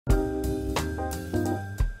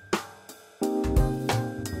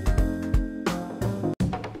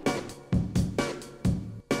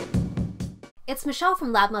It's Michelle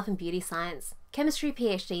from Muffin Beauty Science, chemistry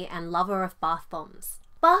PhD and lover of bath bombs.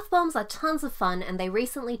 Bath bombs are tons of fun and they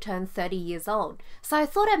recently turned 30 years old, so I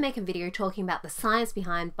thought I'd make a video talking about the science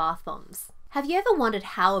behind bath bombs. Have you ever wondered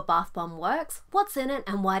how a bath bomb works, what's in it,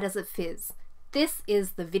 and why does it fizz? This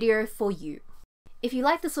is the video for you. If you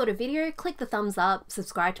like this sort of video, click the thumbs up,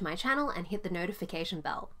 subscribe to my channel, and hit the notification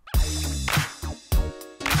bell.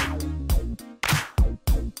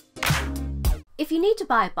 If you need to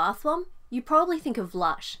buy a bath bomb, you probably think of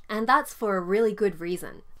Lush, and that's for a really good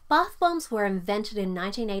reason. Bath bombs were invented in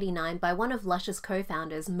 1989 by one of Lush's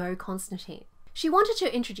co-founders, Mo Constantine. She wanted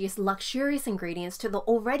to introduce luxurious ingredients to the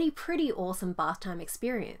already pretty awesome bath time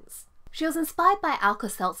experience. She was inspired by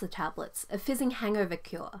Alka-Seltzer tablets, a fizzing hangover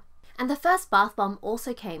cure. And the first bath bomb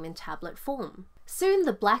also came in tablet form. Soon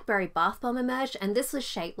the blackberry bath bomb emerged, and this was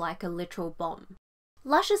shaped like a literal bomb.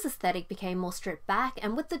 Lush's aesthetic became more stripped back,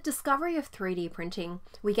 and with the discovery of 3D printing,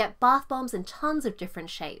 we get bath bombs in tons of different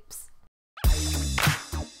shapes.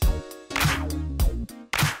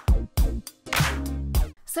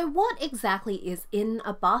 So what exactly is in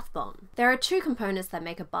a bath bomb? There are two components that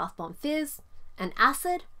make a bath bomb fizz: an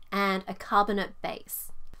acid and a carbonate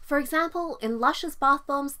base. For example, in Lush's bath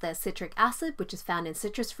bombs, there's citric acid, which is found in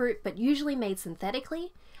citrus fruit but usually made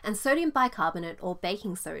synthetically, and sodium bicarbonate or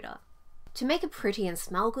baking soda. To make it pretty and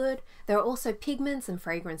smell good, there are also pigments and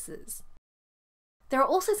fragrances. There are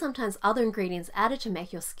also sometimes other ingredients added to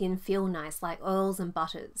make your skin feel nice, like oils and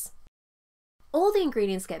butters. All the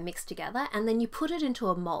ingredients get mixed together and then you put it into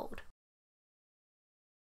a mold.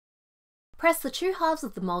 Press the two halves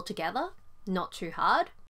of the mold together, not too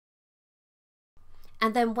hard,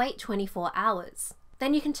 and then wait 24 hours.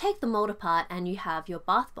 Then you can take the mold apart and you have your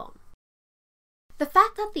bath bomb. The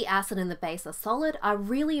fact that the acid and the base are solid are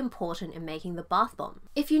really important in making the bath bomb.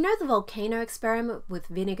 If you know the volcano experiment with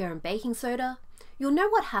vinegar and baking soda, you'll know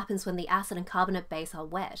what happens when the acid and carbonate base are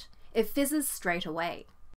wet. It fizzes straight away.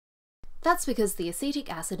 That's because the acetic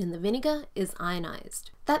acid in the vinegar is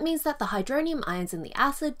ionized. That means that the hydronium ions in the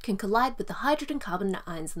acid can collide with the hydrogen carbonate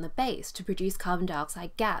ions in the base to produce carbon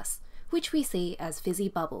dioxide gas, which we see as fizzy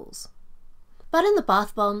bubbles. But in the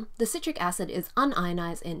bath bomb, the citric acid is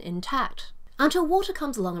unionized and intact. Until water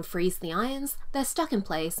comes along and frees the ions, they're stuck in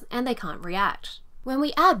place and they can't react. When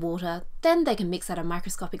we add water, then they can mix at a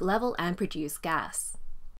microscopic level and produce gas.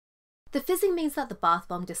 The fizzing means that the bath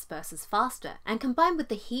bomb disperses faster, and combined with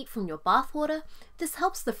the heat from your bath water, this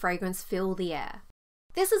helps the fragrance fill the air.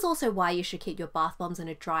 This is also why you should keep your bath bombs in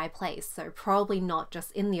a dry place, so probably not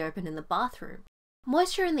just in the open in the bathroom.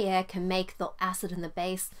 Moisture in the air can make the acid and the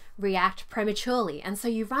base react prematurely, and so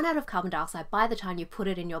you run out of carbon dioxide by the time you put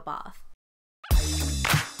it in your bath.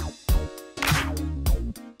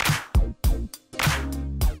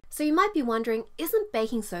 So you might be wondering, isn't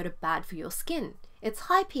baking soda bad for your skin? It's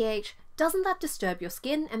high pH, doesn't that disturb your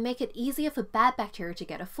skin and make it easier for bad bacteria to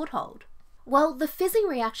get a foothold? Well, the fizzing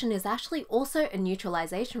reaction is actually also a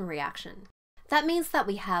neutralization reaction. That means that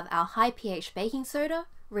we have our high pH baking soda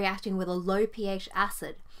reacting with a low pH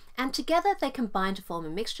acid, and together they combine to form a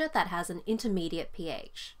mixture that has an intermediate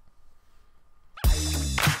pH.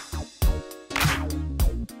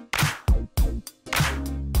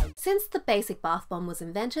 Since the basic bath bomb was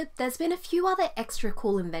invented, there's been a few other extra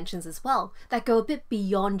cool inventions as well that go a bit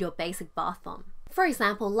beyond your basic bath bomb. For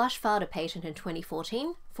example, Lush filed a patent in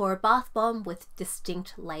 2014 for a bath bomb with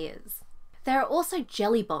distinct layers. There are also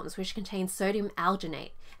jelly bombs which contain sodium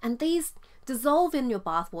alginate, and these dissolve in your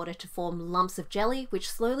bath water to form lumps of jelly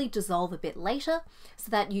which slowly dissolve a bit later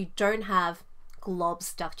so that you don't have globs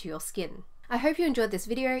stuck to your skin. I hope you enjoyed this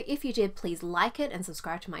video. If you did, please like it and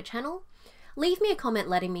subscribe to my channel. Leave me a comment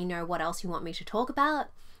letting me know what else you want me to talk about.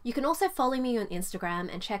 You can also follow me on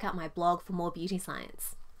Instagram and check out my blog for more beauty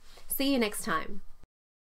science. See you next time.